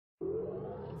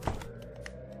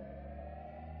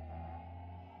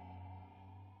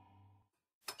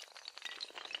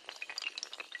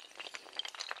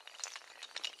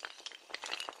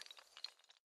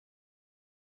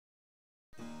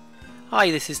Hi,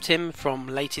 this is Tim from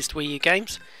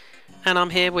latestwiiugames, and I'm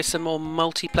here with some more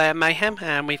Multiplayer Mayhem,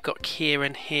 and we've got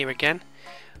Kieran here again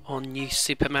on New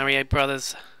Super Mario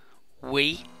Brothers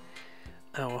Wii,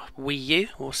 or Wii U,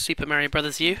 or Super Mario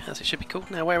Brothers U, as it should be called.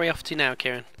 Now, where are we off to now,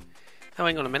 Kieran? Oh,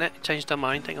 hang on a minute, changed our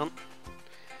mind, hang on.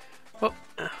 Well,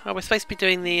 we're supposed to be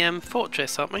doing the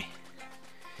fortress, aren't we?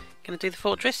 Gonna do the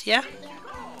fortress, yeah?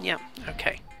 Yeah,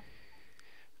 okay.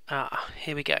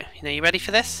 Here we go. Now, you ready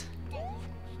for this?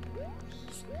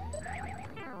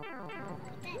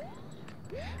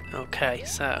 Okay,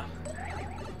 so...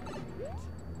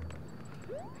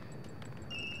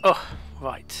 Oh,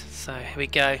 right, so here we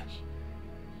go.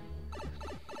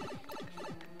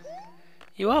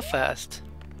 You are first.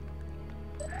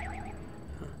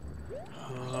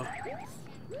 Oh.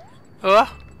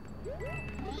 Oh.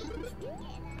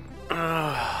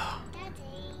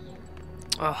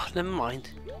 Oh, never mind.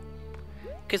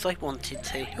 Because I wanted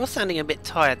to. You're sounding a bit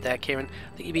tired there, Kieran.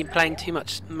 I think you've been playing too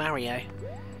much Mario.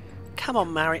 Come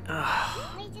on, Mario.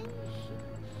 Oh.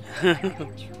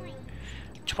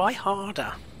 Try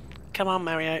harder. Come on,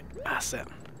 Mario. That's it.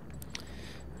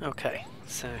 Okay,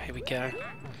 so here we go.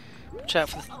 Watch out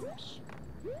for the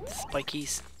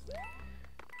spikies.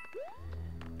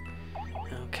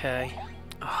 Okay.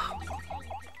 Oh.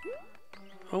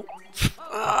 Oh.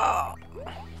 Oh.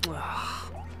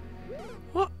 Oh.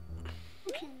 What?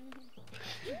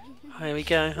 Here we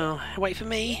go. Oh, wait for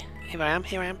me. Here I am.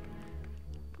 Here I am.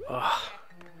 Oh.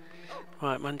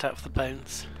 Right, went out for the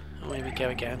bones. Oh, here we go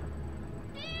again.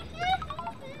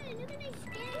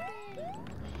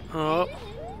 Oh.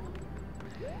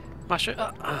 Mushroom.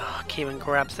 Oh, Kieran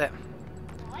grabs it.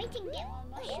 I didn't get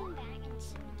my mushroom bag and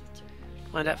somebody took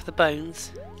it. Mind out for the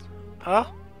bones.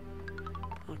 Oh.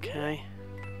 Okay.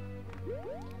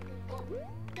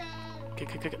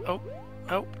 Go. Oh.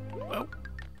 Oh. Oh.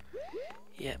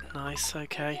 Yep, nice.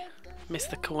 Okay. Missed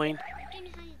the coin.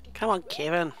 Come on,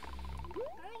 Kieran.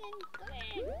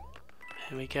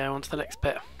 Here we go, on to the next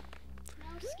bit.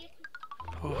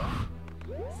 Oh.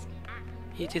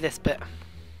 You do this bit.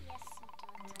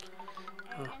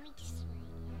 Oh.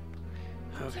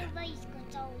 Okay.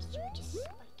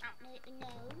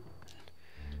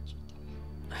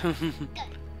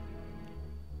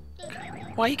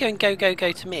 Why are you going go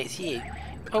to me? It's you.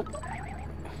 Oh.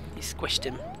 You squished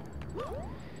him.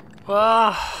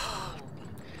 Oh.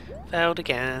 Failed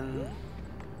again.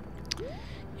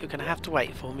 You're going to have to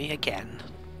wait for me again.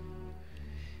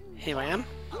 Here I am.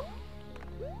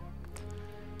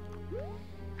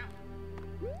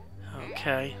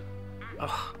 Okay.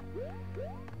 Oh.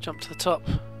 Jump to the top.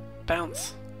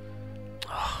 Bounce.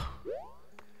 Oh.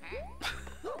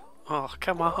 Oh,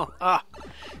 come on. Ah.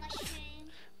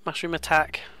 Mushroom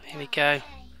attack. Here we go.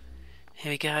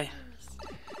 Here we go.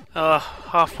 Oh,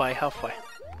 halfway.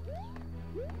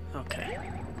 Okay.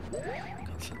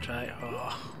 Concentrate.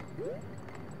 Oh.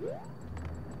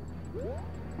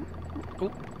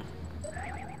 Ooh.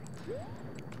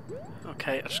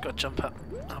 Okay, I just got to jump up.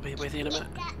 I'll be with you in a minute.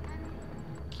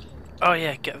 Oh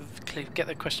yeah, get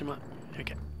the question mark.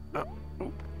 Okay. Oh.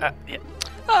 Yeah.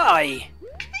 Aye.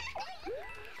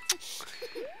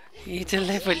 You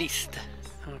deliberately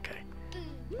okay.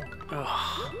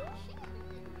 Oh.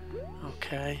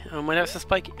 Okay. Oh, my notes are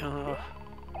spiky. Oh.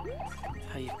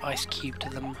 How you've ice cubed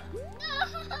them.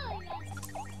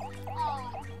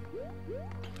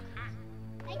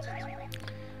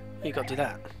 You got to do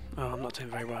that. Oh, I'm not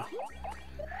doing very well.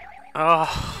 Oh,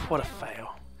 what a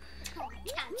fail.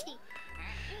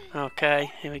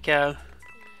 Okay, here we go.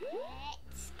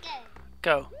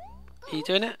 Go. Are you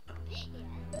doing it?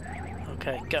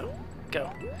 Okay, go.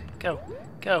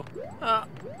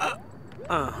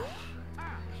 Oh.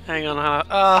 Hang on.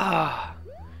 Oh,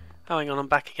 hang on, I'm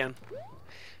back again.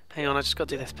 Hang on, I just got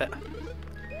to do this bit.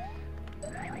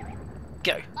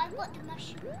 Go. I got the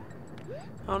mushroom.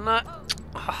 Oh no.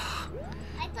 Oh.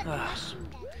 I got the mushroom.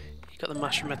 You got the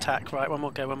mushroom attack. Right, one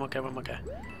more go.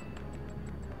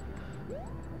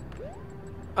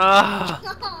 Ah!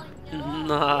 Oh,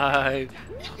 no.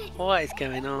 What is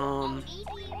going on?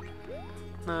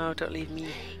 No, don't leave me.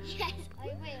 Yes, I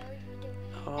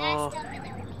will. Oh.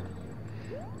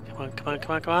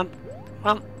 Come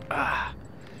on. Ah.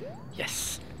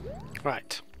 Yes.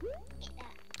 Right.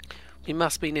 We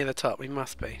must be near the top. We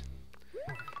must be.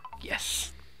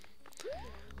 Yes.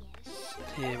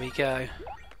 Here we go.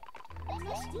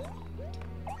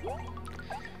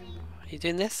 Are you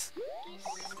doing this?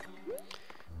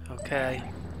 Okay.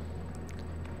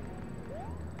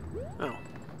 Oh.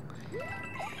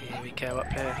 Here we go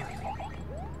up here.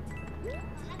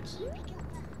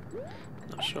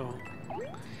 Not sure.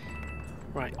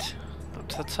 Right. Up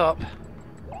to the top.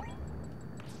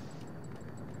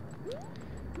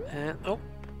 Oh,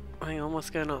 hang on, what's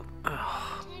going on?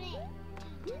 Oh.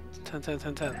 Turn.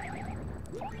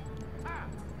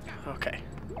 Okay.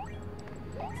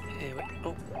 Here we go.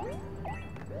 Oh.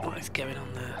 What is going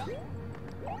on there?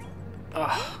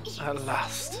 Oh, at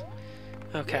last.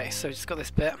 Okay, so just got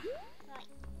this bit.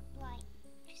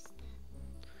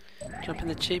 Jump in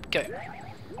the tube, go.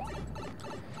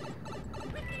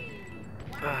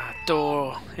 Ah,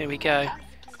 door. Here we go.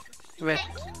 You ready?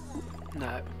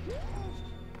 No.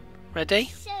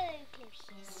 Ready?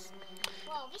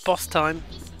 Boss time.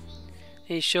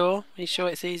 Are you sure? Are you sure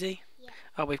it's easy?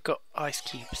 Oh, we've got ice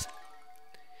cubes.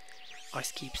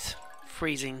 Ice cubes.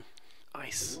 Freezing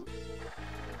ice.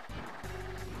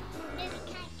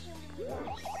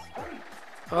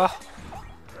 Oh!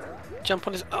 Jump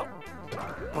on his... Oh!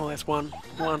 Oh, there's one.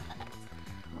 One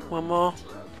more.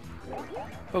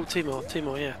 Oh, two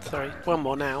more, yeah, sorry. One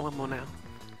more now.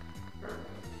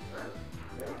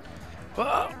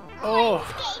 Whoa! Oh!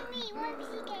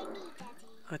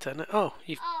 I don't know. Oh,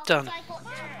 you've done.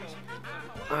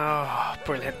 Oh,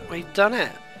 brilliant. We've done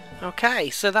it. Okay,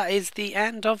 so that is the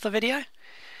end of the video.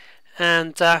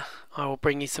 And I will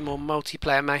bring you some more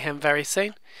Multiplayer Mayhem very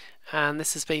soon. And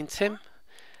this has been Tim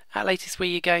at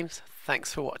latestwiiugames.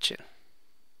 Thanks for watching.